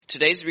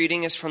Today's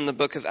reading is from the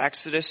book of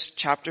Exodus,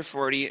 chapter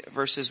 40,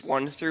 verses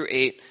 1 through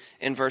 8,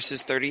 and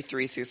verses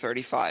 33 through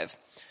 35.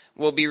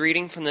 We'll be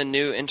reading from the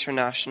New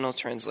International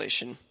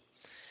Translation.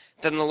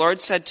 Then the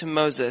Lord said to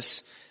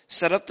Moses,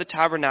 "Set up the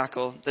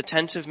tabernacle, the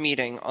tent of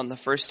meeting, on the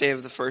first day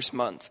of the first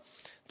month.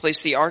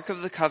 Place the ark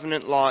of the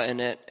covenant law in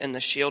it, and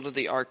the shield of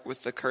the ark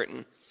with the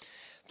curtain.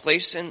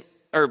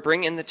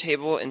 Bring in the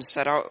table and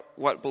set out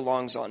what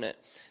belongs on it.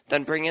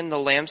 Then bring in the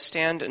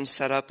lampstand and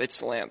set up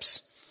its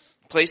lamps.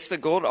 Place the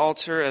gold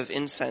altar of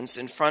incense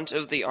in front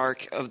of the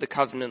ark of the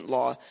covenant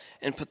law,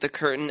 and put the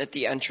curtain at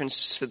the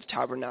entrance to the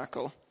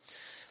tabernacle.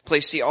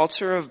 Place the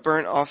altar of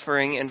burnt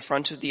offering in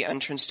front of the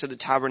entrance to the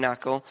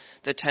tabernacle,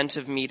 the tent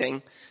of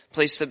meeting.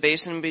 Place the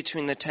basin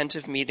between the tent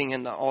of meeting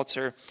and the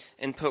altar,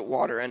 and put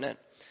water in it.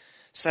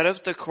 Set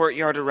up the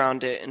courtyard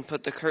around it, and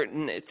put the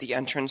curtain at the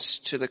entrance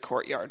to the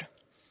courtyard."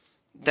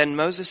 Then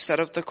Moses set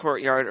up the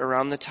courtyard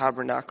around the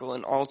tabernacle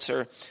and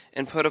altar,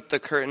 and put up the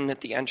curtain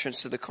at the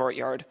entrance to the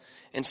courtyard.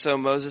 And so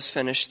Moses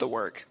finished the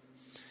work.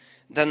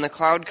 Then the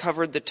cloud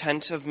covered the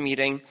tent of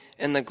meeting,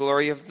 and the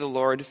glory of the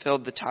Lord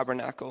filled the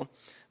tabernacle.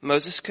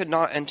 Moses could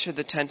not enter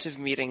the tent of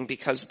meeting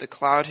because the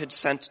cloud had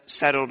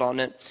settled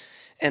on it,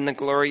 and the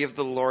glory of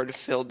the Lord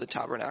filled the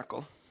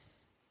tabernacle.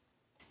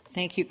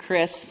 Thank you,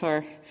 Chris,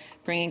 for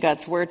bringing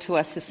God's word to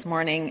us this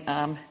morning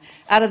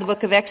out of the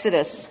book of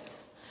Exodus.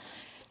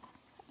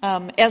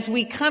 As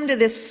we come to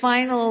this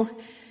final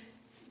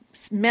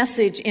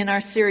message in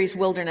our series,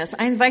 Wilderness,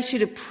 I invite you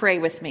to pray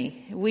with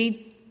me.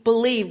 We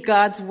believe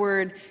God's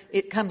word,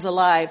 it comes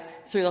alive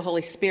through the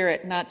Holy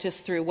Spirit, not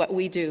just through what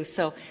we do.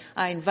 So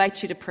I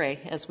invite you to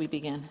pray as we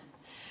begin.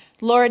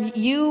 Lord,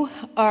 you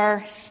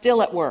are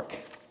still at work.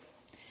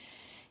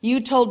 You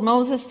told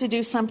Moses to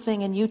do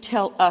something, and you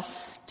tell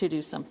us to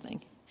do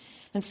something.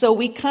 And so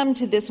we come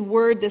to this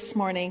word this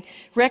morning,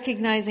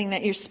 recognizing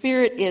that your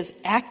Spirit is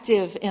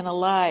active and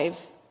alive,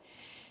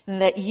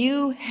 and that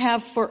you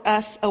have for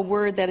us a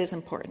word that is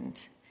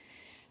important.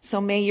 So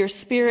may your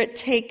Spirit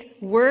take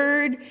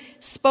word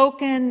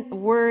spoken,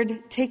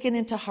 word taken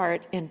into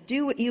heart, and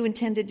do what you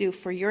intend to do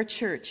for your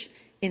church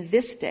in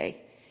this day.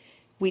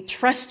 We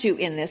trust you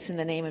in this in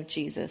the name of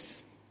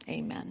Jesus.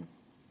 Amen.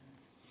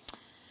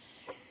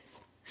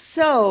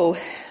 So,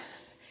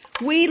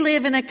 we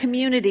live in a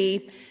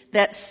community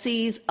that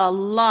sees a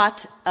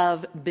lot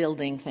of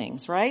building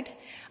things, right?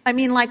 I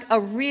mean, like a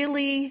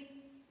really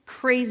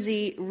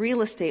crazy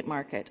real estate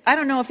market. I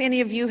don't know if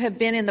any of you have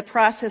been in the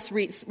process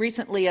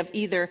recently of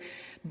either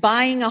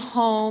buying a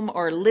home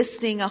or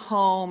listing a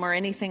home or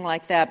anything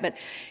like that, but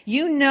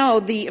you know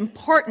the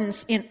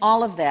importance in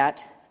all of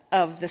that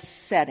of the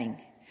setting,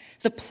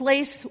 the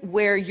place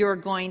where you're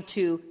going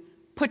to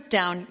put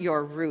down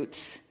your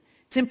roots.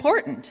 It's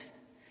important.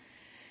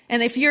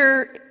 And if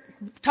you're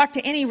talk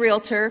to any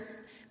realtor,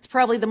 it's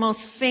probably the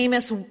most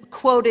famous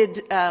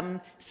quoted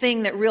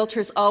thing that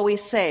realtors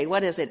always say.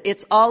 What is it?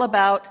 It's all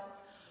about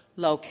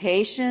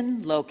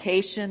location,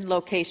 location,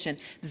 location.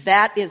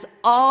 That is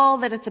all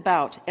that it's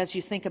about as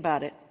you think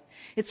about it.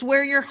 It's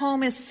where your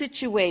home is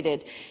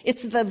situated.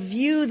 It's the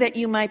view that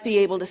you might be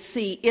able to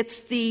see.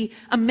 It's the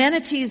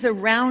amenities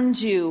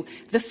around you,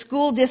 the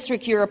school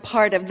district you're a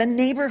part of, the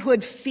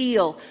neighborhood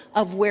feel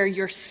of where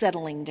you're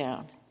settling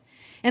down.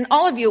 And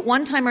all of you at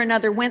one time or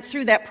another went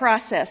through that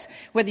process.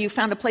 Whether you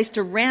found a place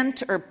to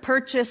rent or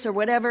purchase or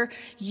whatever,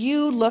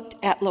 you looked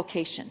at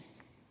location.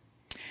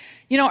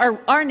 You know,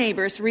 our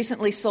neighbors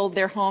recently sold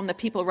their home, the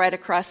people right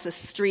across the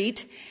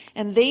street,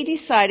 and they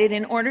decided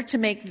in order to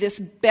make this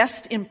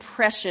best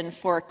impression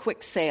for a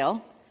quick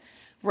sale,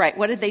 right,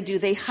 what did they do?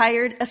 They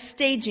hired a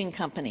staging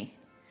company,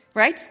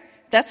 right?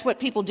 That's what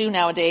people do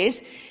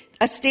nowadays.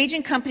 A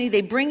staging company,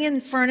 they bring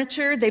in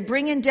furniture, they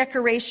bring in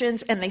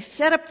decorations, and they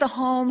set up the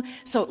home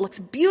so it looks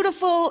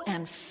beautiful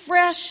and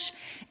fresh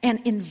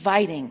and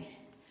inviting.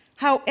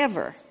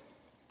 However,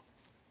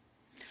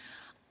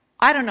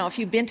 I don't know if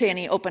you've been to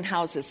any open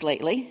houses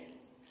lately.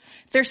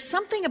 There's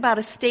something about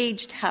a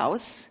staged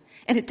house,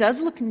 and it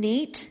does look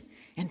neat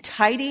and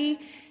tidy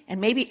and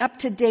maybe up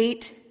to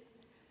date,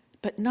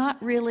 but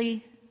not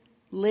really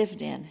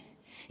lived in.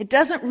 It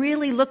doesn't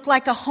really look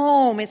like a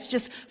home. It's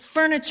just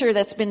furniture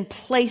that's been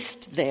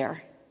placed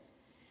there.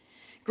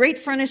 Great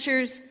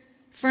furnishings,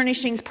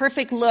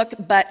 perfect look,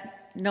 but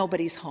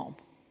nobody's home.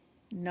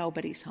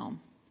 Nobody's home.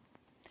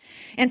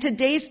 And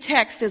today's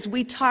text, as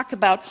we talk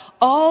about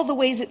all the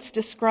ways it's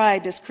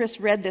described, as Chris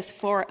read this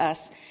for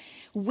us,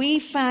 we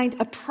find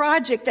a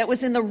project that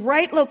was in the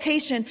right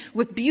location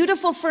with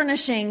beautiful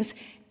furnishings,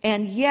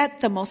 and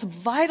yet the most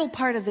vital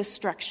part of this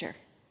structure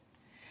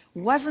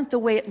wasn't the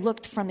way it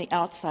looked from the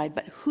outside,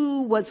 but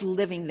who was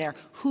living there,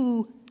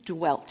 who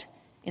dwelt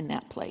in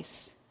that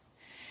place.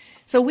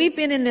 So we've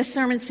been in this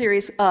sermon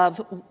series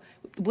of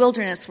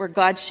Wilderness, where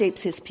God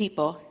shapes his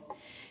people,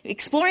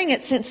 exploring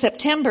it since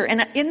September.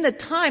 And in the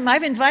time,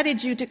 I've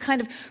invited you to kind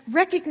of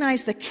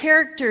recognize the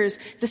characters,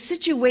 the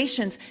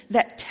situations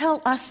that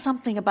tell us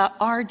something about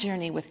our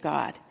journey with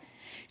God.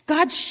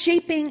 God's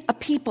shaping a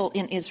people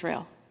in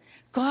Israel.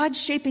 God's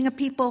shaping a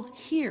people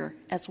here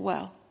as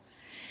well.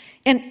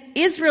 And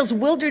Israel's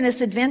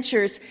wilderness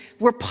adventures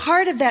were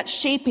part of that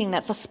shaping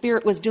that the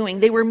Spirit was doing.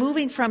 They were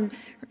moving from,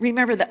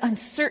 remember, the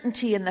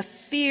uncertainty and the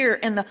fear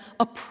and the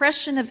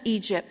oppression of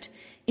Egypt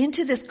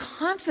into this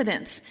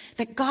confidence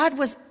that God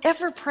was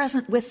ever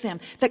present with them,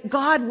 that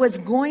God was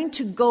going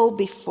to go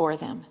before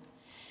them.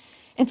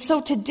 And so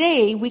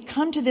today we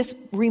come to this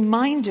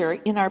reminder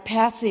in our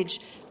passage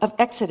of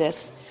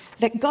Exodus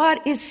that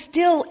God is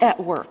still at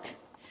work.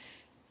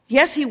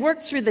 Yes, he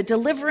worked through the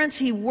deliverance,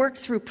 he worked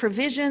through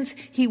provisions,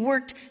 he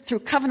worked through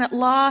covenant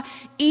law,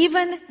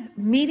 even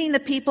meeting the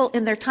people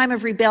in their time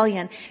of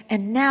rebellion.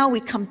 And now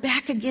we come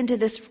back again to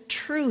this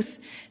truth,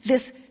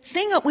 this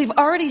thing that we've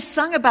already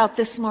sung about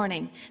this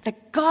morning,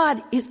 that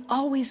God is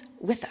always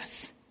with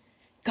us.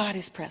 God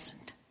is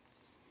present.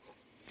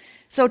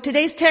 So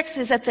today's text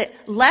is at the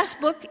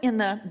last book in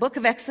the book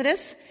of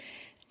Exodus,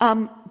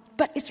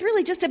 but it's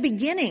really just a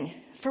beginning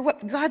for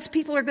what God's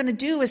people are going to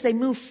do as they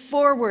move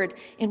forward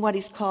in what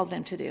he's called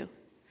them to do.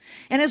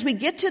 And as we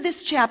get to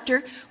this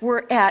chapter,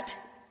 we're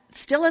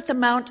still at the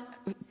mount,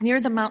 near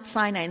the Mount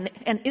Sinai,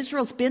 and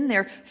Israel's been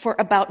there for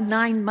about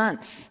 9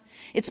 months.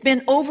 It's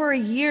been over a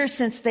year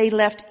since they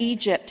left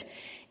Egypt,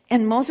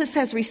 and Moses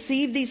has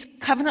received these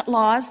covenant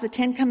laws, the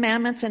 10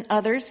 Commandments and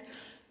others.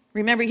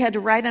 Remember, he had to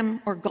write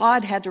them, or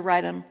God had to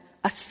write them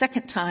a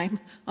second time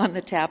on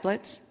the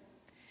tablets.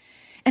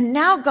 And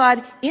now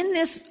God, in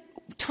this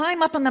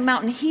time up on the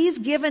mountain, he's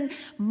given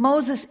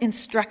Moses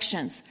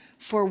instructions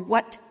for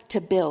what to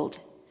build.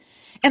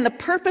 And the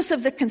purpose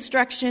of the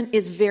construction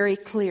is very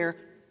clear.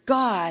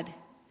 God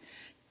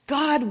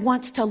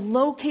wants to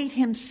locate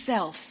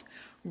himself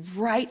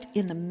right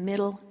in the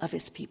middle of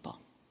his people.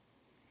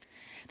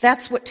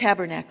 That's what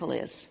tabernacle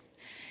is.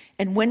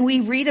 And when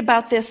we read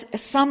about this,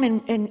 some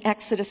in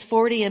Exodus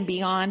 40 and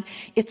beyond,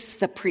 it's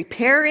the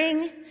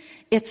preparing,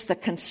 it's the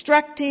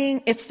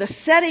constructing, it's the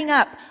setting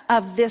up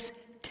of this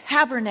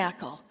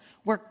tabernacle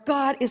where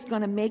God is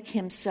going to make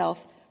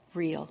himself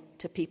real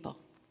to people.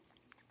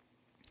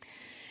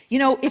 You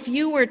know, if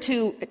you were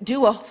to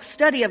do a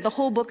study of the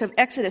whole book of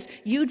Exodus,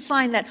 you'd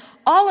find that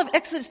all of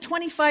Exodus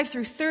 25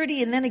 through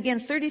 30 and then again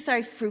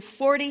 35 through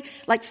 40,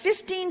 like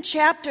 15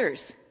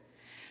 chapters,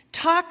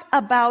 talk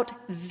about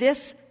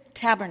this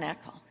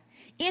tabernacle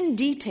in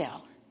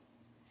detail.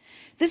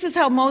 This is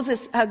how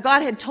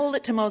God had told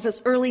it to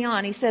Moses early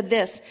on. He said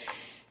this,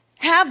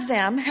 have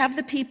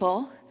the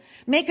people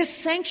make a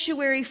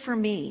sanctuary for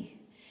me,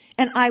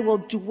 and I will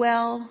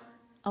dwell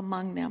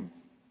among them.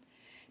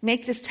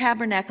 Make this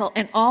tabernacle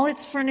and all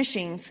its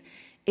furnishings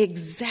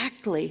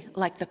exactly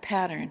like the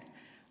pattern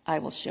I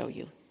will show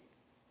you.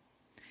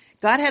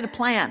 God had a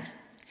plan.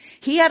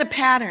 He had a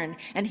pattern,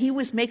 and he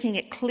was making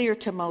it clear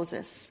to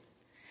Moses.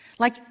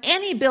 Like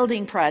any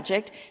building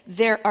project,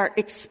 there are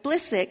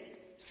explicit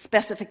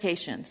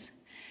specifications.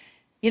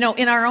 You know,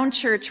 in our own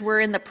church, we're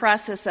in the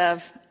process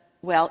of,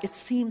 well, it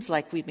seems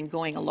like we've been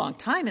going a long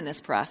time in this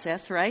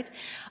process, right?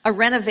 A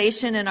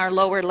renovation in our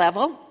lower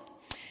level.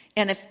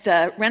 And if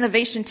the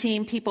renovation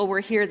team people were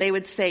here, they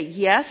would say,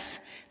 yes,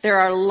 there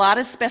are a lot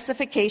of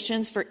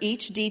specifications for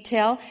each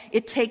detail.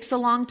 It takes a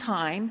long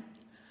time.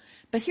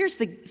 But here's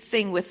the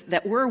thing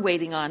that we're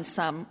waiting on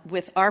some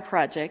with our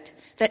project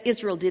that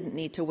Israel didn't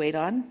need to wait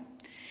on.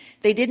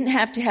 They didn't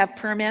have to have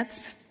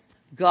permits.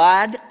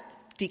 God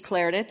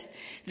declared it.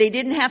 They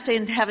didn't have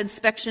to have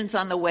inspections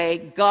on the way.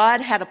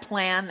 God had a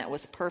plan that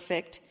was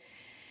perfect.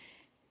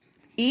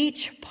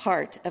 Each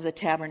part of the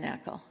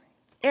tabernacle,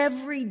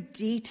 every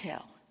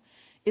detail,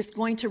 is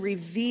going to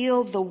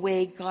reveal the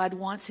way God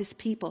wants his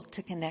people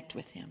to connect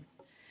with him.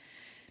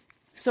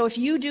 So if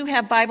you do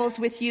have Bibles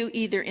with you,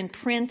 either in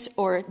print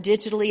or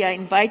digitally, I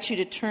invite you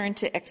to turn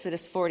to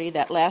Exodus 40,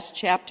 that last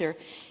chapter,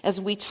 as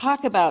we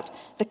talk about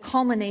the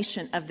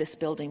culmination of this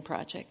building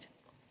project.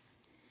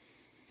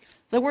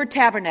 The word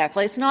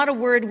tabernacle, it's not a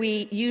word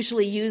we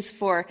usually use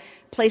for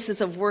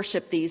places of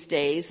worship these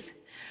days.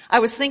 I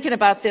was thinking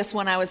about this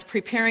when I was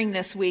preparing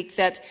this week,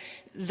 that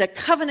the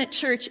Covenant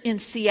Church in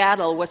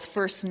Seattle was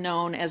first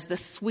known as the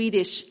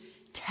Swedish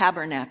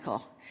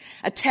Tabernacle.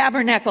 A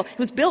tabernacle. It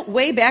was built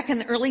way back in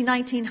the early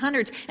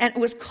 1900s, and it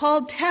was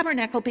called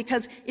tabernacle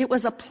because it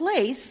was a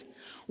place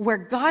where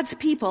God's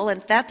people,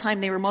 and at that time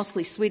they were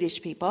mostly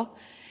Swedish people,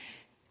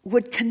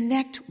 would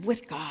connect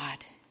with God.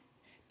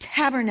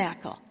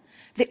 Tabernacle.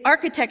 The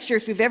architecture,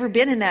 if you've ever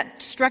been in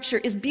that structure,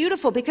 is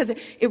beautiful because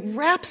it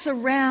wraps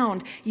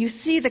around. You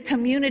see the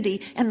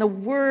community, and the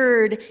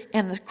Word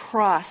and the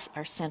cross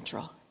are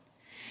central.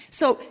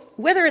 So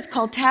whether it's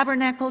called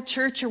tabernacle,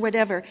 church, or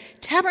whatever,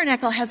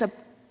 tabernacle has a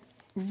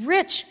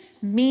rich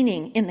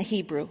meaning in the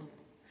Hebrew.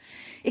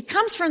 It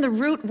comes from the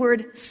root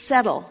word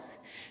settle,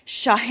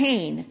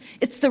 shahain.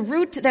 It's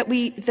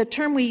the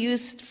term we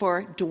use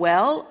for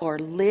dwell or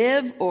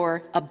live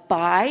or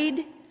abide.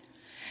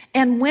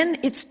 And when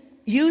it's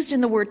used in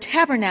the word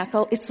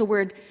tabernacle, it's the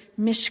word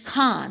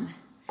mishkan.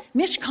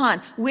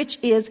 Mishkan, which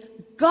is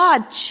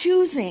God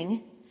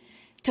choosing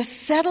to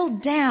settle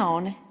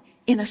down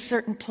in a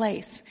certain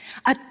place.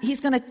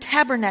 He's going to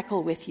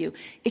tabernacle with you.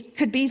 It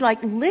could be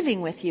like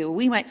living with you.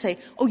 We might say,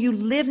 oh, you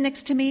live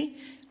next to me?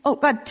 Oh,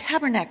 God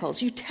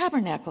tabernacles. You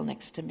tabernacle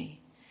next to me.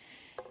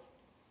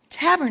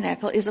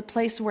 Tabernacle is a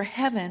place where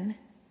heaven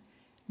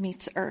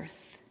meets earth.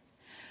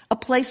 A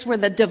place where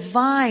the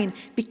divine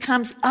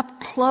becomes up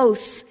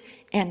close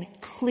and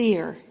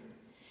clear.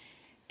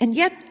 And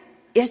yet,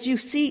 as you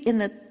see in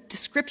the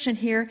description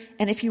here,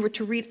 and if you were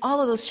to read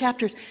all of those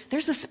chapters,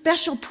 there's a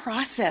special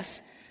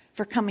process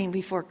for coming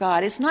before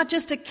God. It's not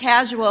just a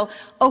casual,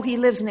 oh, he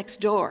lives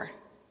next door.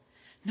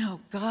 No,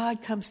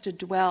 God comes to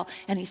dwell,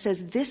 and he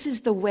says, this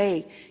is the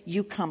way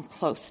you come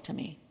close to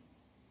me.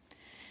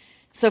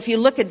 So if you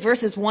look at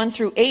verses 1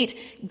 through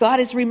 8, God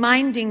is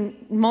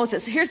reminding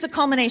Moses, here's the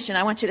culmination.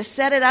 I want you to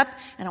set it up,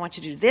 and I want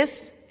you to do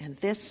this, and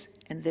this,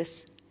 and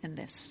this, and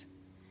this.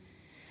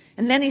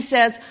 And then he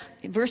says,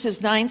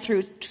 verses 9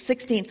 through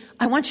 16,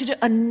 I want you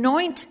to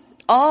anoint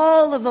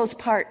all of those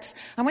parts.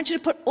 I want you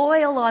to put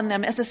oil on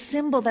them as a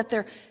symbol that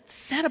they're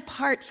set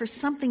apart for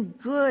something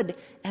good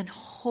and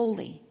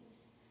holy.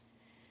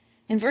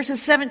 In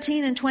verses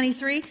 17 and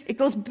 23, it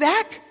goes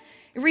back,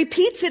 it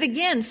repeats it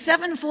again,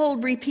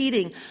 sevenfold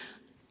repeating.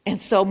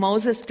 And so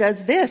Moses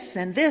does this,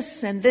 and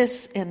this, and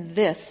this, and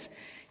this.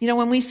 You know,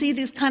 when we see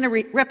these kind of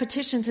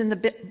repetitions in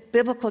the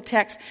biblical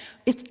text,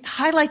 it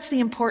highlights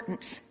the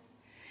importance.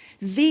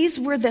 These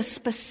were the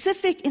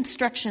specific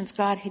instructions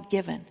God had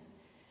given.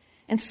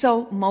 And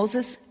so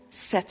Moses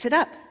sets it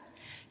up,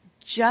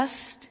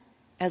 just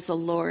as the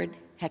Lord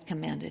had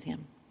commanded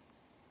him.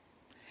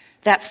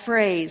 That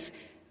phrase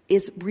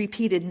is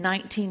repeated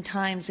 19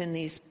 times in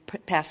these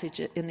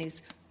passages, in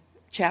these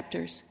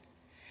chapters.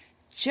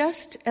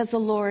 Just as the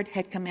Lord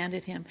had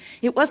commanded him.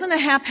 It wasn't a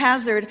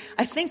haphazard,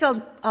 I think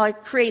I'll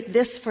create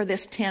this for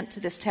this tent,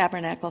 this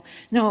tabernacle.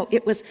 No,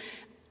 it was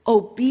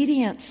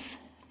obedience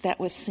that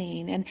was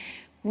seen. And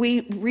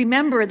we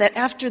remember that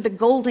after the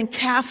golden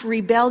calf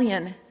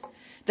rebellion,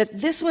 that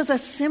this was a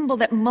symbol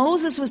that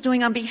Moses was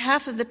doing on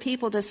behalf of the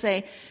people to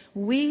say,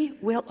 we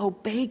will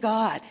obey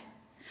God.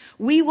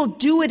 We will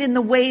do it in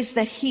the ways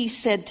that he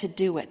said to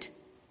do it.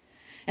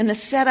 And the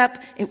setup,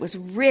 it was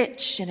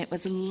rich and it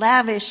was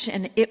lavish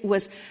and it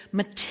was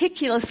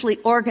meticulously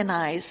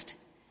organized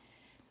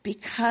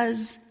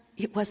because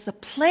it was the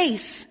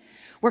place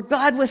where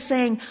God was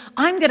saying,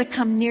 I'm going to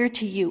come near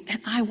to you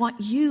and I want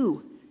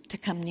you to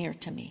come near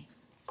to me.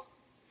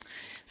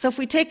 So if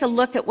we take a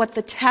look at what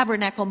the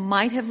tabernacle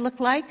might have looked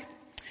like,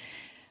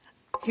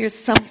 here's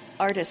some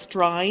artist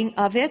drawing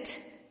of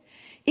it.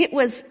 It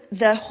was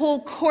the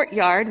whole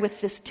courtyard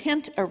with this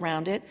tent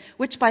around it,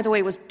 which, by the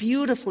way, was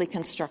beautifully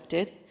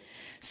constructed,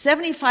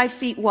 75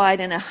 feet wide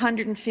and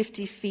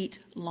 150 feet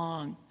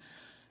long.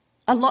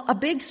 A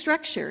big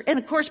structure, and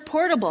of course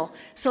portable,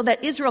 so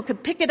that Israel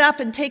could pick it up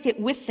and take it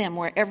with them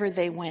wherever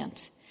they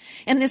went.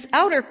 And this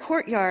outer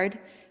courtyard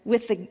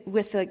with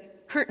the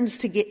curtains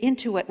to get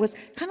into it was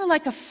kind of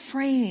like a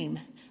frame,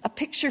 a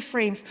picture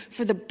frame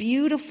for the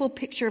beautiful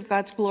picture of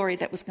God's glory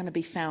that was going to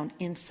be found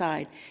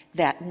inside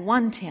that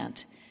one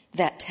tent,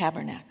 that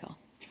tabernacle.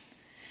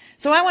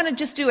 So I want to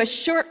just do a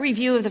short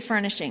review of the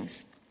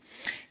furnishings.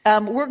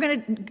 We're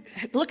going to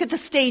look at the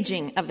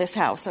staging of this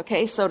house,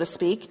 okay, so to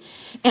speak.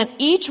 And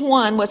each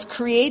one was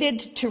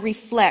created to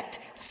reflect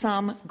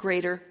some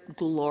greater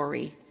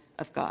glory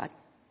of God.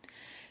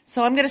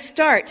 So I'm going to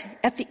start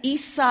at the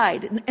east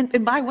side.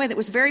 And by the way, that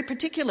was very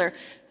particular.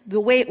 The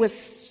way it was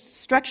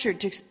structured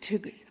to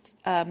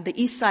the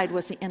east side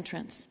was the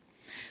entrance.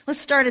 Let's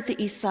start at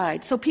the east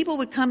side. So people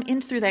would come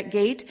in through that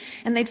gate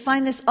and they'd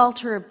find this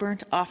altar of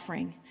burnt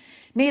offering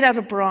made out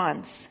of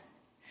bronze.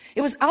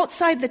 It was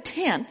outside the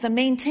tent, the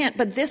main tent,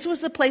 but this was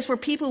the place where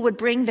people would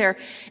bring their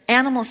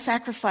animal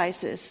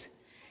sacrifices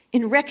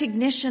in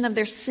recognition of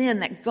their sin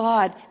that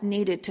God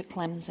needed to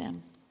cleanse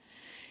them.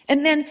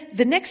 And then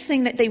the next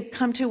thing that they would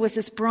come to was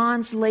this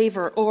bronze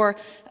laver or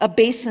a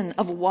basin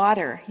of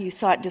water. You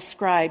saw it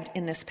described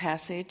in this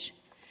passage.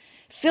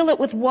 Fill it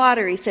with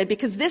water, he said,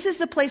 because this is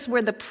the place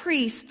where the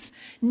priests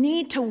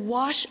need to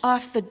wash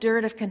off the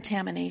dirt of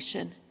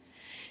contamination,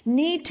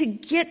 need to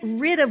get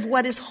rid of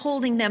what is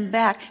holding them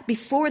back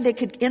before they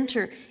could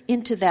enter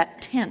into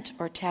that tent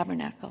or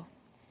tabernacle.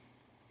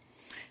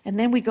 And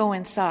then we go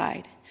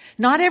inside.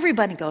 Not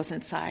everybody goes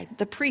inside.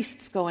 The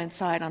priests go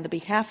inside on the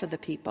behalf of the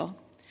people.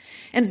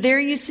 And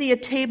there you see a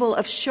table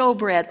of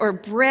showbread or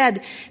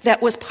bread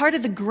that was part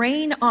of the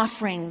grain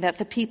offering that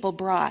the people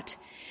brought.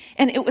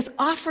 And it was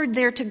offered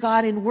there to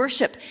God in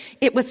worship.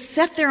 It was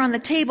set there on the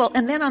table,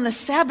 and then on the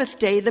Sabbath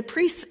day, the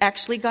priests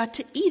actually got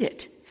to eat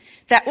it.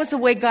 That was the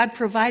way God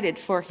provided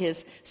for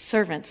his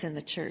servants in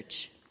the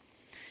church.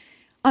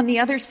 On the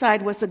other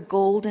side was a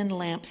golden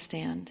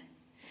lampstand.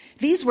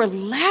 These were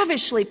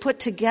lavishly put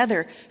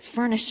together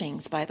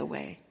furnishings, by the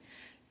way,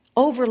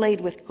 overlaid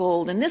with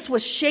gold. And this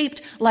was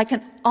shaped like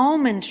an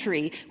almond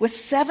tree with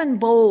 7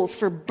 bowls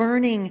for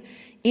burning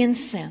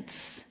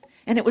incense.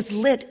 And it was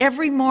lit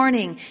every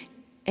morning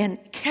and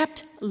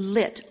kept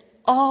lit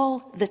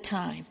all the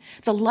time.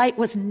 The light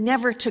was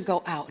never to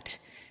go out.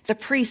 The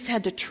priests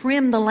had to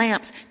trim the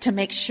lamps to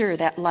make sure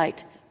that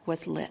light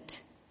was lit.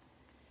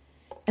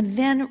 And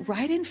then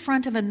right in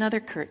front of another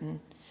curtain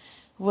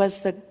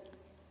was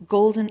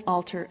golden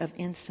altar of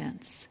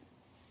incense.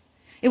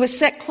 It was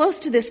set close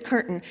to this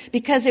curtain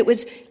because it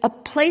was a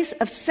place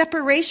of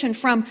separation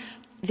from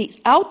the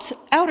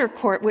outer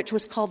court, which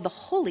was called the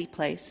holy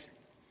place,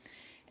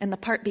 and the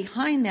part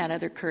behind that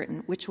other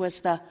curtain, which was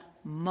the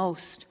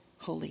most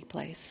holy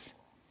place.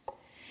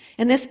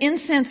 And this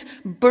incense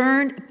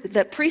burned,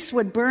 the priest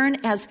would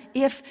burn as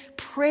if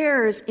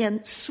prayers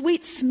and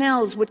sweet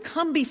smells would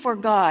come before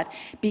God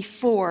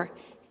before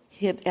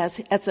him as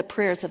the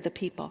prayers of the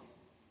people.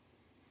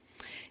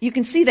 You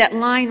can see that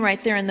line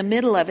right there in the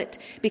middle of it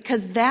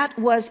because that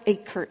was a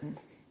curtain.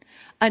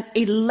 An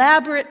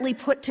elaborately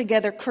put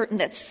together curtain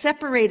that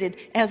separated,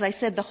 as I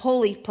said, the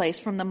holy place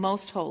from the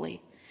most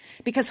holy.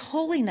 Because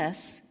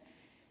holiness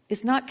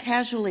is not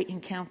casually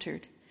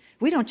encountered.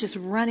 We don't just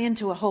run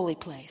into a holy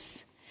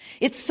place.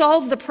 It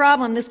solved the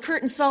problem, this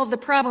curtain solved the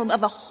problem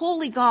of a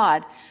holy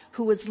God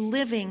who was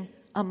living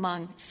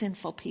among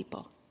sinful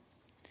people.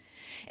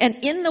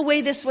 And in the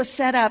way this was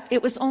set up,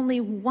 it was only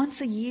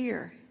once a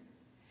year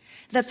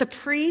that the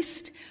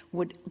priest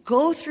would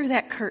go through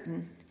that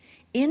curtain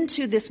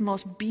into this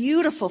most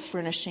beautiful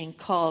furnishing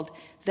called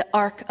the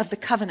Ark of the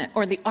Covenant,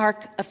 or the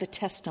Ark of the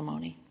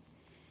Testimony,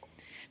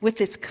 with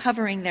this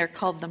covering there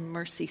called the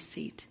mercy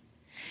seat.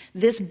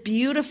 This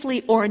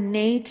beautifully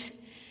ornate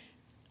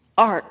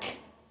ark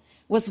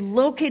was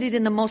located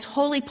in the most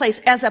holy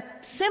place as a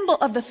symbol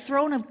of the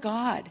throne of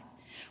God,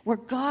 where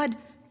God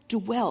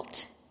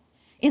dwelt.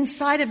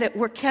 Inside of it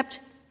were kept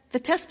the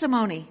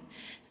testimony,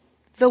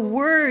 the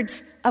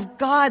words of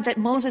God that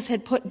Moses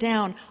had put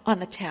down on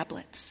the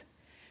tablets,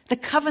 the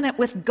covenant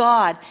with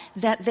God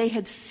that they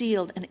had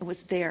sealed, and it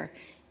was there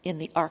in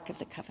the Ark of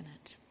the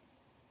Covenant.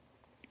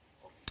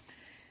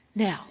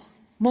 Now,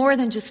 more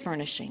than just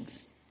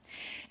furnishings.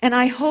 And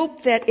I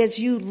hope that as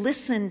you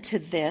listen to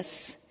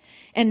this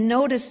and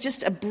notice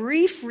just a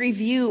brief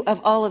review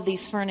of all of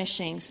these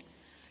furnishings,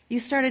 you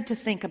started to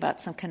think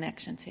about some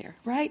connections here,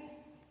 right?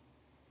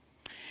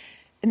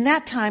 In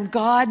that time,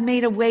 God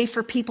made a way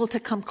for people to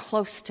come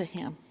close to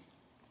Him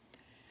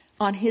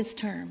on His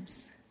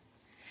terms.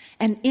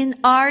 And in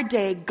our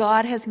day,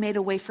 God has made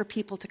a way for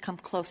people to come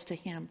close to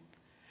Him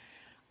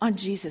on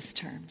Jesus'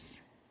 terms.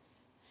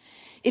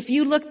 If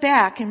you look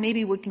back, and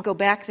maybe we can go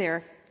back there,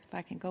 if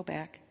I can go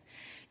back,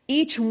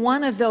 each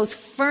one of those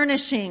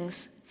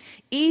furnishings,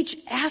 each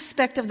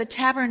aspect of the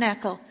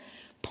tabernacle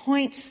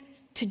points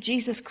to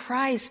Jesus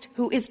Christ,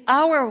 who is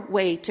our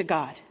way to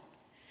God.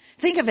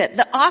 Think of it,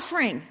 the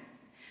offering,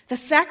 the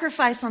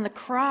sacrifice on the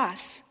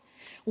cross,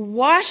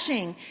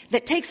 washing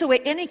that takes away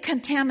any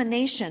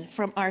contamination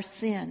from our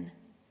sin,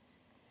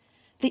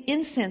 the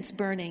incense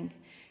burning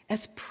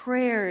as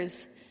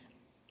prayers,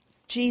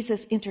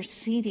 Jesus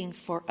interceding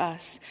for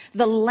us,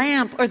 the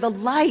lamp or the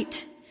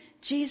light,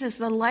 Jesus,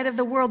 the light of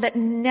the world that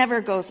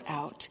never goes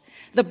out,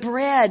 the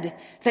bread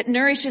that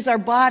nourishes our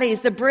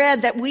bodies, the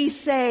bread that we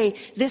say,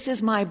 this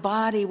is my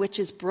body which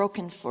is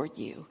broken for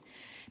you,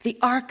 the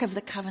Ark of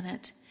the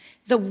Covenant,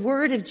 the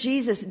word of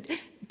Jesus.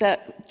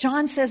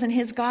 John says in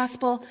his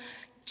gospel,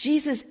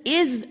 Jesus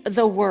is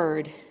the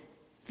Word.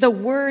 The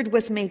Word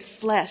was made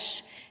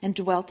flesh and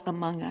dwelt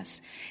among us.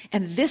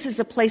 And this is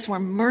the place where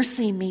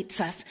mercy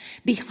meets us,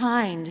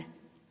 behind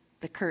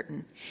the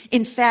curtain.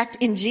 In fact,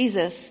 in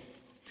Jesus,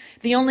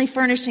 the only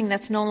furnishing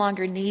that's no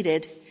longer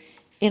needed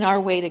in our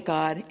way to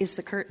God is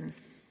the curtain.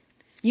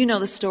 You know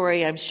the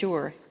story, I'm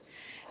sure.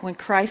 When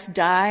Christ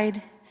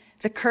died,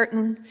 the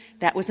curtain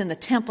that was in the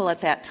temple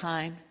at that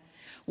time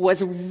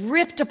was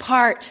ripped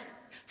apart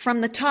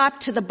from the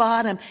top to the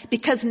bottom,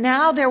 because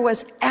now there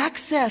was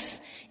access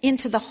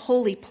into the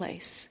holy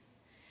place.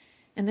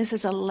 And this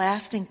is a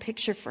lasting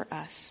picture for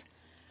us.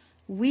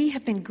 We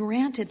have been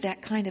granted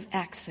that kind of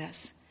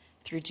access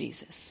through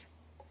Jesus.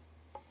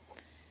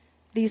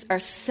 These are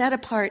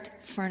set-apart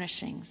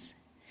furnishings,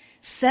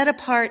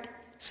 set-apart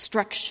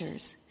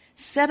structures,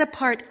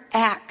 set-apart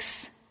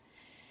acts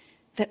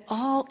that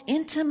all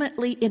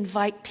intimately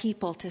invite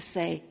people to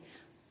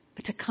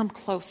come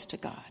close to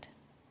God.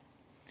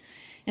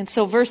 And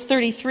so verse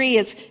 33,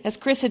 as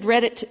Chris had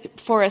read it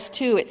for us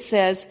too, it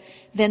says,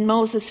 then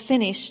Moses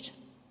finished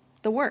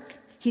the work.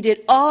 He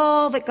did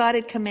all that God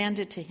had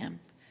commanded to him.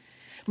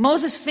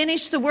 Moses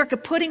finished the work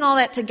of putting all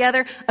that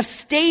together, of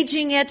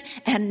staging it,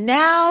 and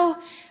now,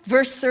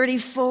 verse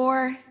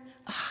 34,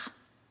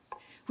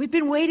 we've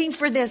been waiting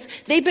for this.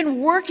 They've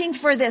been working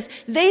for this.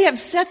 They have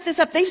set this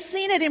up. They've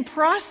seen it in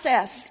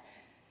process.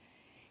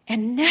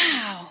 And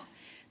now,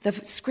 the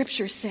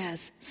scripture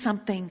says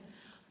something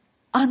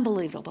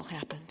unbelievable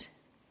happened.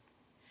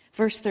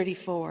 Verse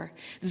 34,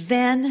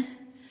 then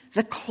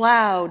the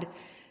cloud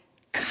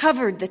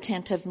covered the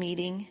tent of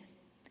meeting,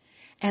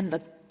 and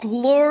the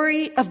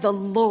glory of the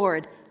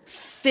Lord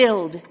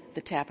filled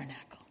the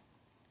tabernacle.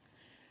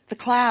 The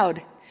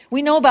cloud.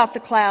 We know about the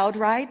cloud,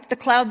 right? The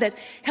cloud that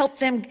helped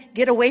them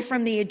get away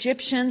from the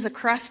Egyptians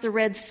across the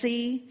Red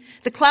Sea.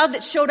 The cloud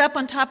that showed up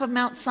on top of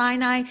Mount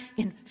Sinai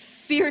in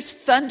fierce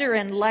thunder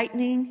and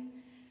lightning.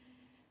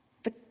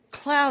 The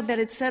cloud that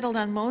had settled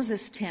on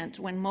Moses' tent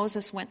when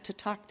Moses went to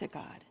talk to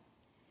God.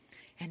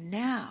 And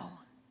now,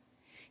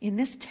 in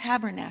this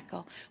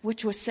tabernacle,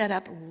 which was set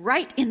up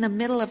right in the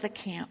middle of the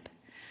camp,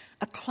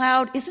 a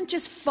cloud isn't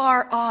just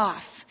far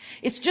off.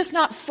 It's just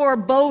not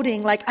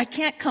foreboding, like I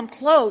can't come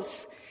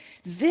close.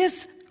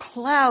 This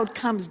cloud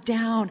comes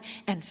down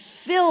and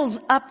fills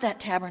up that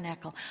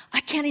tabernacle. I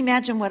can't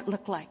imagine what it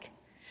looked like.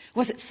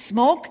 Was it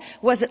smoke?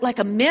 Was it like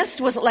a mist?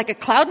 Was it like a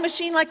cloud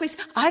machine like we see?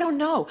 I don't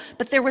know.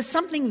 But there was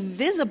something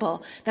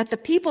visible that the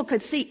people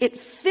could see. It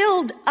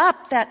filled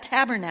up that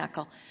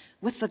tabernacle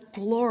with the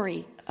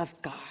glory of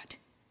God,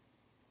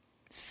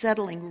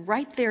 settling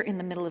right there in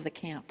the middle of the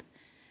camp,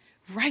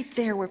 right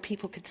there where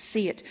people could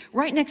see it,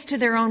 right next to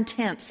their own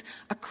tents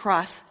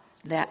across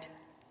that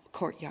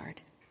courtyard.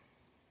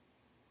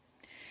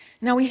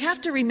 Now we have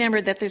to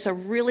remember that there's a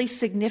really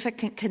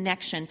significant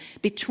connection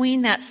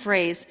between that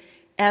phrase,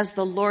 as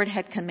the Lord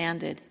had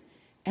commanded,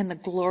 and the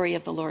glory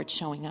of the Lord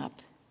showing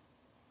up.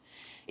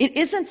 It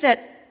isn't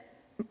that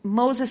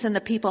Moses and the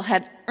people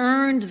had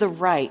earned the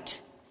right,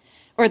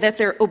 or that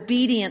their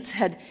obedience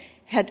had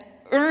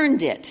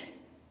earned it,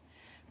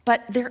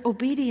 but their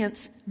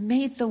obedience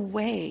made the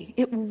way.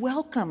 It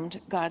welcomed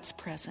God's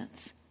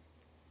presence.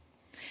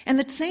 And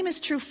the same is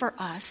true for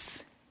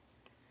us.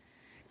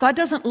 God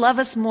doesn't love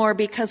us more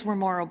because we're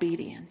more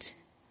obedient.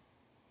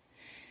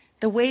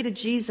 The way to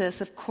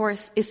Jesus, of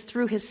course, is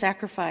through his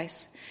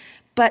sacrifice.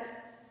 But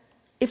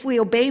if we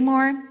obey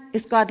more,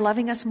 is God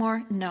loving us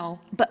more? No.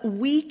 But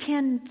we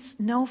can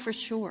know for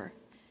sure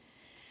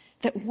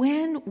that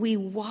when we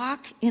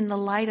walk in the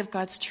light of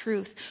God's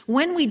truth,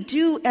 when we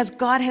do as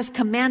God has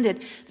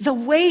commanded, the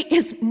way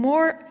is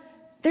more,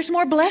 there's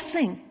more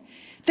blessing.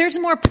 There's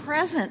more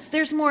presence.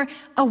 There's more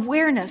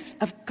awareness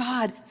of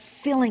God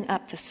filling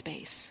up the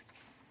space.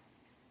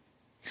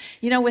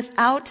 You know,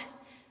 without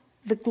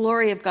the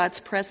glory of God's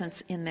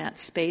presence in that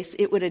space,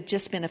 it would have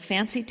just been a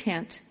fancy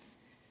tent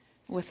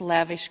with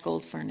lavish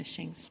gold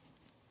furnishings.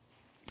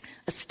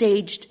 A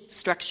staged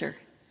structure,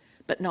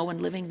 but no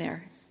one living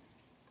there.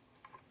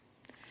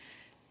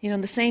 You know,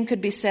 the same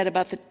could be said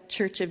about the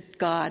church of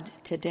God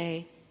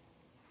today.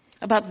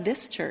 About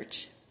this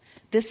church,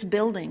 this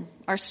building,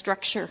 our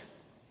structure.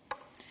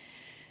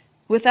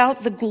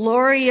 Without the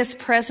glorious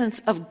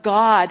presence of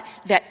God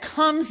that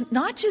comes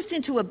not just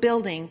into a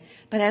building,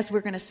 but as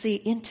we're going to see,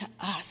 into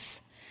us.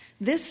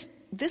 This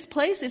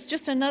place is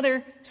just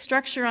another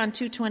structure on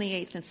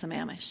 228th and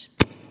Sammamish.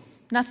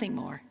 Nothing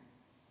more.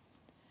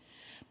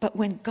 But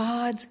when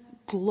God's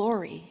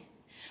glory,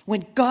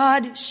 when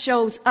God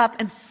shows up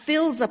and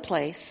fills a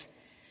place,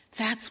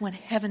 that's when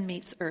heaven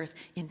meets earth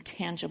in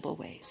tangible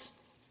ways.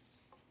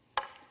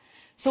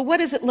 So what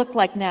does it look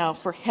like now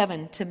for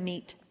heaven to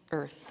meet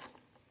earth?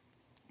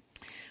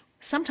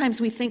 Sometimes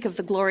we think of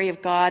the glory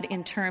of God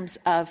in terms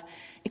of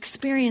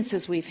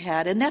experiences we've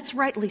had, and that's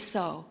rightly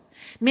so.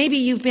 Maybe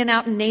you've been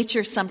out in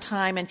nature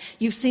sometime and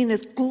you've seen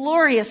this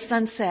glorious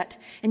sunset,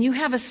 and you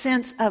have a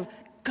sense of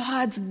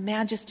God's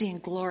majesty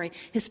and glory,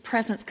 his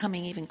presence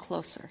coming even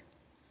closer.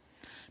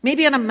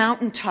 Maybe on a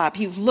mountaintop,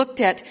 you've looked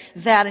at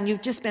that and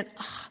you've just been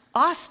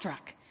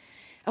awestruck,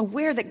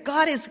 aware that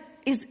God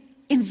is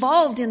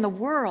involved in the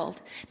world.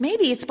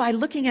 Maybe it's by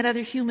looking at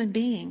other human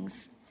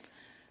beings.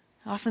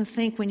 I often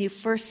think when you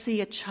first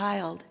see a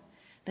child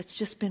that's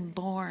just been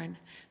born,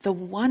 the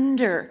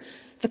wonder,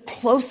 the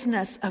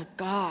closeness of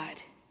God.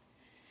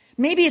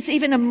 Maybe it's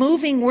even a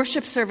moving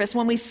worship service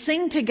when we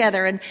sing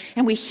together and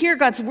we hear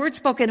God's word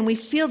spoken and we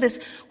feel this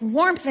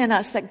warmth in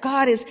us that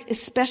God is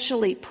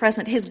especially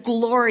present. His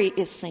glory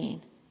is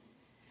seen.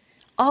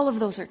 All of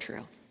those are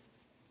true.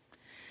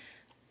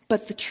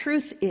 But the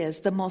truth is,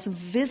 the most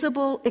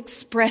visible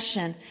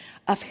expression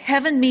of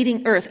heaven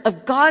meeting earth,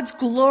 of God's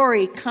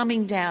glory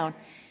coming down,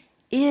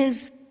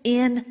 is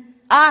in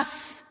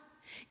us.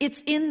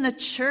 It's in the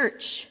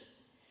church.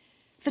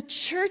 The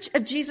church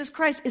of Jesus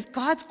Christ is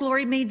God's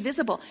glory made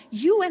visible.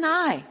 You and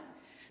I,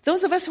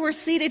 those of us who are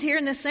seated here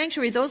in this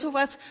sanctuary, those of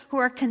us who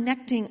are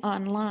connecting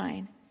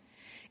online.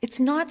 It's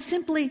not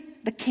simply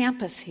the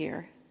campus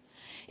here.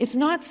 It's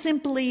not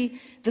simply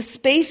the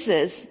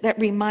spaces that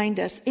remind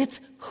us. It's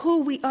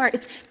who we are.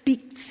 It's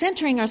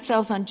centering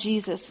ourselves on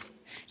Jesus.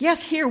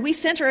 Yes, here we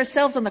center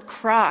ourselves on the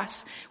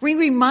cross. We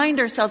remind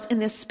ourselves in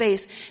this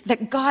space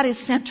that God is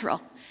central.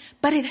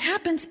 But it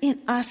happens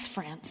in us,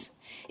 friends.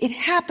 It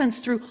happens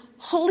through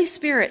Holy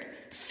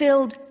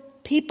Spirit-filled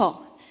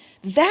people.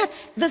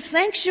 That's the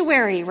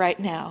sanctuary right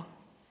now.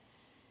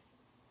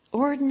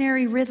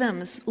 Ordinary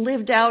rhythms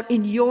lived out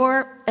in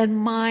your and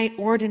my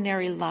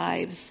ordinary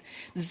lives.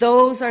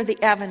 Those are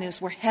the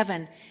avenues where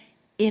heaven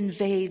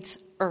invades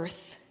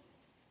earth.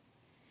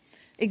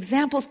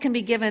 Examples can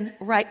be given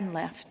right and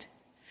left.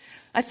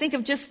 I think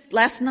of just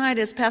last night,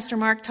 as Pastor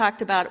Mark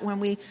talked about, when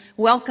we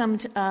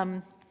welcomed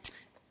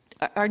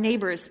our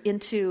neighbors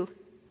into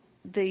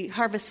the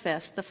Harvest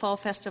Fest, the Fall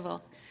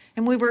Festival.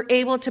 And we were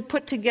able to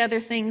put together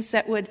things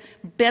that would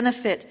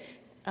benefit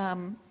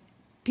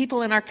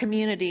people in our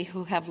community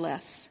who have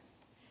less.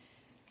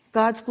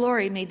 God's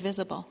glory made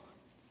visible.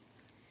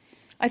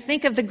 I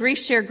think of the Grief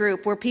Share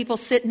group where people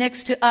sit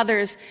next to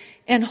others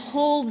and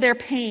hold their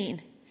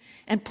pain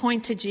and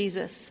point to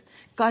Jesus.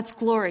 God's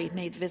glory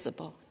made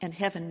visible, and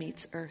heaven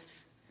meets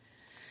earth.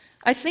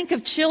 I think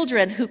of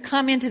children who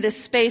come into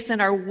this space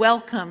and are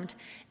welcomed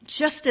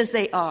just as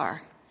they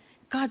are.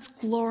 God's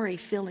glory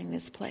filling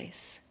this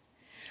place.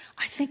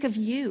 I think of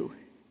you,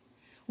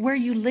 where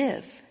you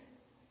live,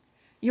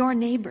 your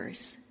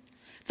neighbors,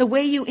 the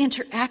way you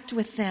interact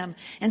with them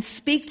and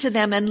speak to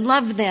them and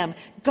love them.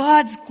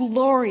 God's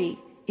glory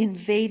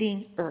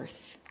invading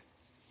earth.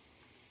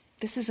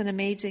 This is an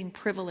amazing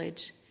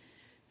privilege,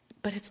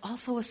 but it's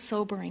also a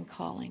sobering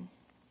calling.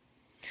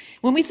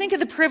 When we think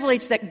of the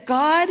privilege that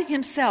God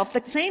himself,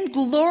 the same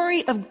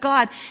glory of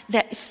God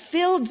that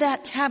filled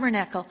that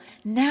tabernacle,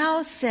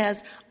 now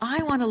says,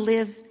 I want to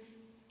live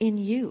in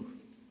you,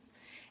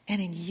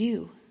 and in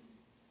you,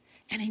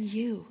 and in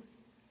you.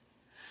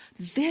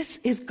 This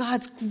is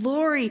God's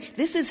glory.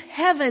 This is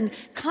heaven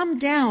come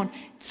down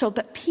so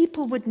that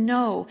people would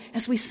know,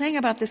 as we sang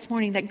about this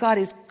morning, that God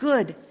is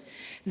good,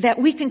 that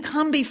we can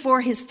come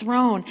before his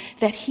throne,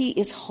 that he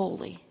is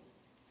holy.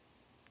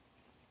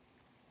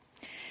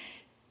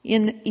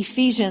 In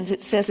Ephesians,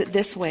 it says it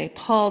this way.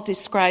 Paul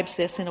describes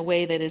this in a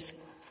way that is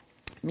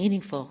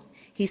meaningful.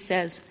 He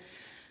says,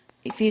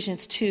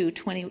 Ephesians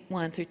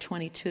 2:21 through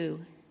 22,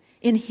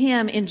 in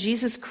him, in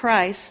Jesus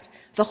Christ,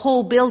 the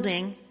whole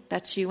building,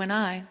 that's you and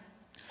I,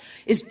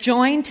 is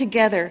joined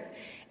together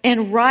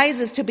and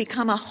rises to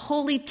become a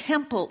holy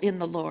temple in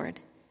the Lord.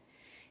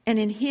 And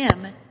in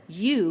him,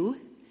 you,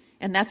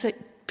 and that's a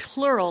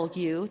plural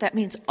you, that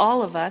means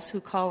all of us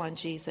who call on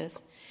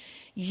Jesus,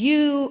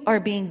 you are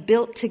being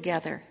built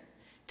together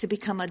to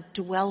become a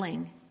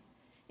dwelling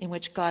in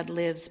which God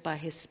lives by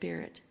his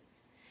Spirit.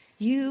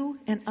 You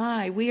and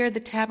I, we are the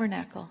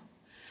tabernacle.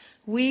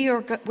 We are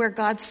where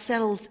God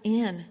settles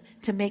in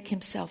to make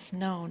himself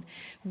known.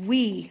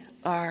 We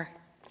are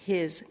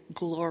his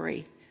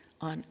glory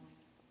on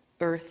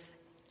earth.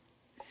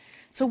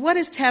 So what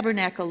does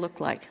tabernacle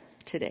look like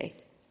today?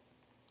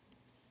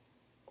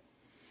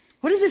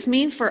 What does this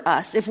mean for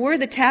us? If we're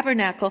the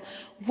tabernacle,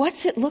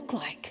 what's it look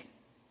like?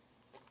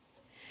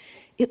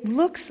 It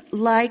looks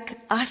like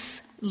us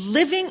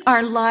living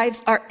our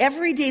lives, our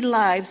everyday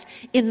lives,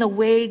 in the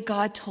way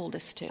God told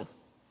us to.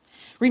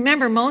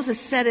 Remember, Moses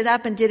set it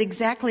up and did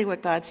exactly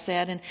what God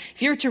said. And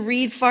if you're to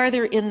read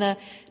farther in the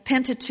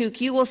Pentateuch,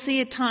 you will see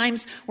at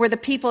times where the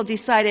people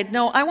decided,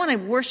 no, I want to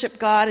worship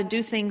God and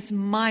do things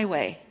my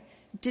way.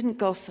 It didn't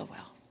go so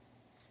well.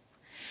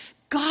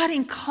 God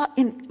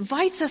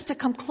invites us to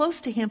come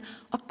close to him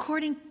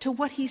according to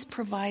what he's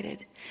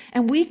provided.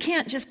 And we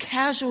can't just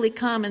casually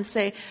come and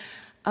say,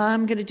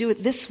 I'm going to do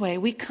it this way.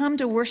 We come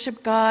to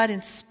worship God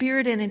in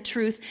spirit and in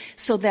truth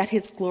so that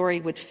his glory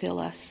would fill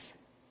us.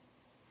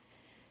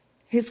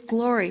 His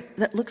glory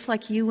that looks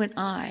like you and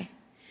I.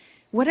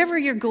 Whatever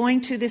you're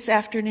going to this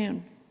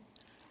afternoon,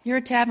 you're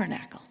a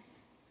tabernacle.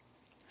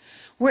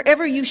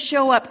 Wherever you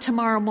show up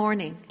tomorrow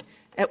morning,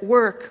 at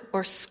work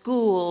or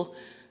school,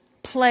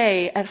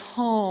 play, at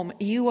home,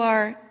 you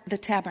are the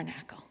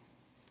tabernacle.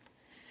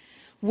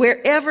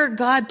 Wherever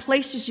God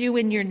places you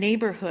in your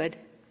neighborhood,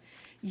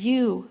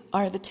 you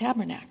are the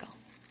tabernacle.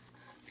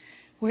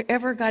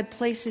 Wherever God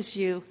places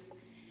you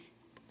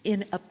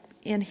in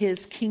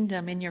his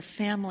kingdom, in your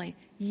family,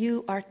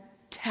 you are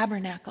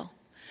tabernacle.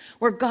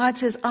 Where God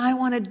says, I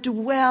want to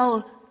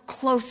dwell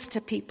close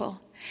to people.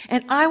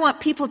 And I want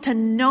people to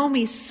know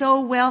me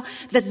so well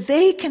that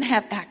they can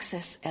have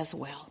access as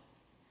well.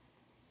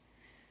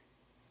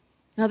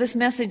 Now, this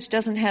message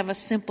doesn't have a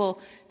simple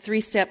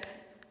 3-step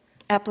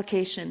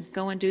application.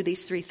 Go and do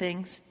these 3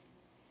 things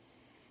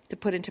to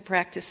put into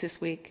practice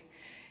this week.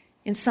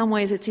 In some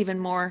ways, it's even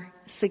more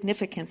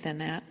significant than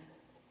that.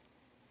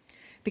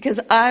 Because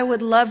I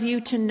would love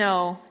you to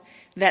know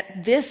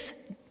that this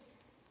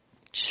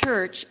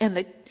church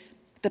and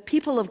the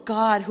people of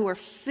God who are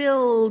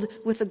filled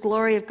with the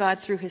glory of God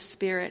through his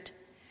Spirit,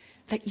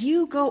 that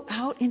you go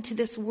out into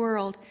this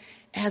world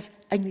as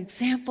an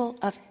example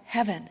of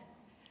heaven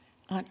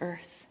on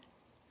earth.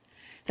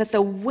 That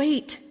the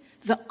weight,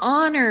 the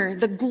honor,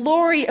 the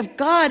glory of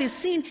God is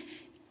seen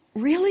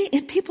really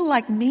in people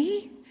like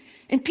me,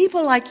 in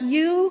people like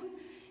you.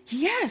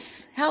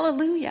 Yes,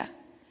 hallelujah,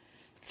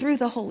 through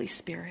the Holy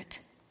Spirit.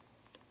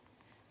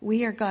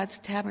 We are God's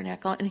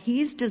tabernacle, and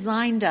he's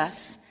designed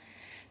us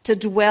to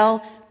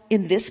dwell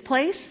in this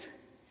place,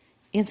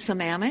 in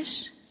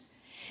Sammamish.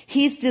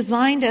 He's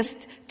designed us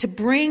to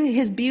bring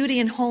his beauty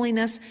and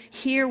holiness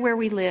here where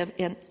we live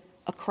and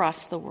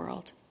across the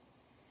world.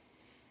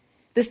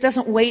 This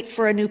doesn't wait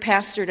for a new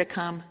pastor to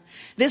come.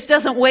 This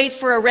doesn't wait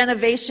for a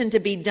renovation to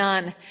be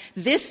done.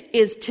 This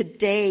is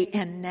today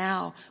and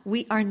now.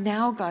 We are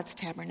now God's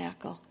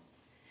tabernacle.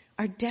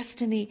 Our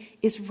destiny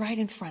is right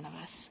in front of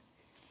us.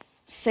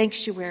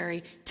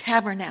 Sanctuary,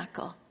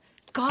 tabernacle,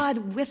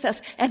 God with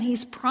us, and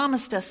he's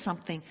promised us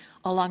something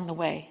along the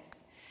way.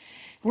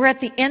 We're at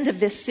the end of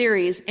this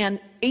series, and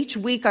each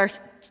week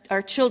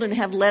our children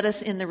have led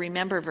us in the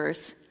Remember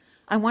verse.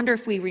 I wonder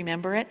if we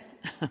remember it.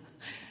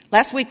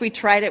 Last week we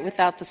tried it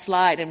without the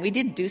slide, and we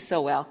didn't do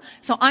so well.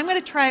 So I'm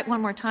going to try it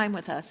one more time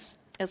with us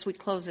as we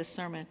close this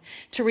sermon,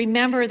 to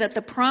remember that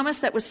the promise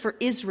that was for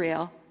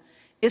Israel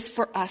is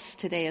for us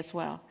today as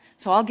well.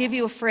 So I'll give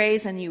you a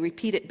phrase and you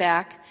repeat it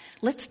back.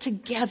 Let's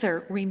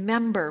together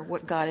remember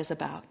what God is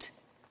about.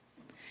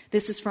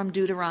 This is from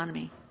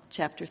Deuteronomy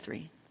chapter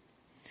 3.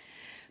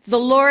 The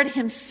Lord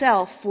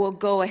himself will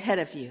go ahead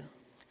of you.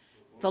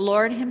 The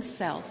Lord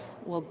himself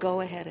will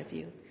go ahead of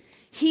you.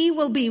 He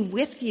will be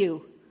with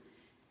you.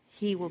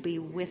 He will be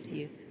with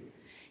you.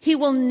 He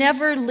will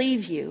never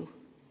leave you.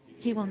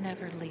 He will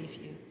never leave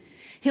you.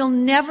 He'll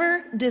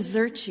never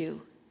desert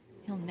you.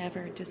 He'll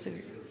never desert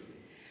you.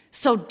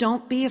 So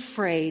don't be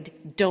afraid.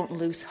 Don't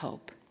lose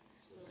hope.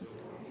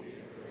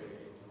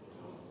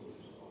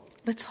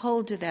 Let's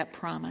hold to that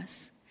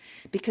promise,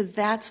 because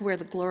that's where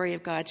the glory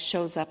of God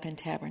shows up in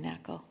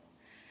Tabernacle.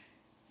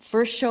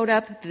 First showed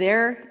up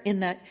there in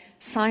the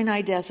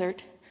Sinai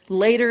desert,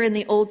 later in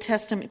the Old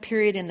Testament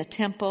period in the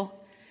temple,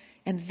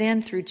 and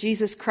then through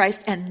Jesus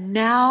Christ, and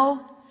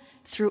now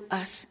through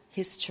us,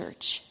 his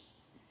church.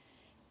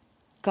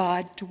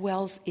 God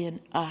dwells in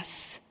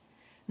us,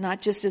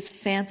 not just as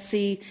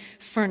fancy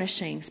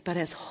furnishings, but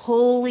as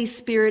Holy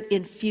Spirit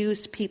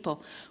infused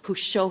people who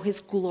show his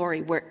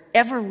glory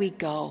wherever we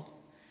go.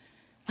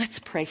 Let's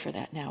pray for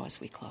that now as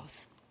we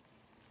close.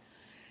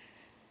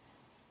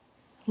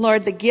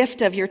 Lord, the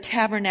gift of your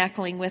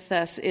tabernacling with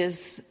us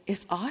is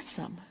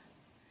awesome.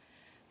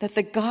 That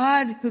the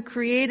God who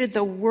created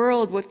the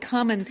world would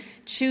come and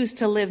choose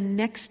to live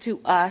next to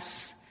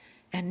us,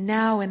 and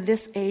now in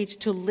this age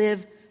to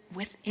live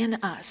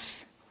within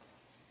us.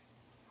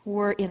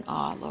 We're in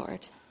awe, Lord.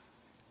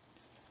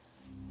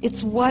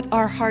 It's what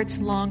our hearts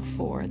long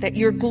for, that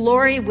your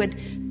glory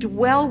would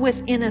dwell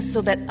within us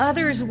so that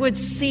others would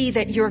see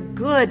that you're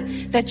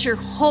good, that you're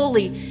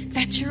holy,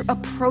 that you're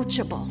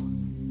approachable.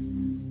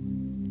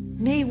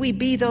 May we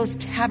be those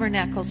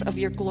tabernacles of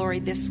your glory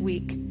this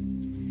week.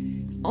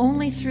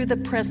 Only through the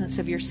presence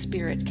of your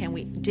Spirit can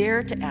we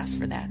dare to ask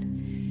for that.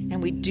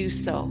 And we do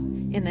so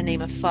in the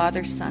name of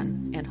Father,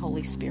 Son, and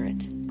Holy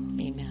Spirit.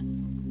 Amen.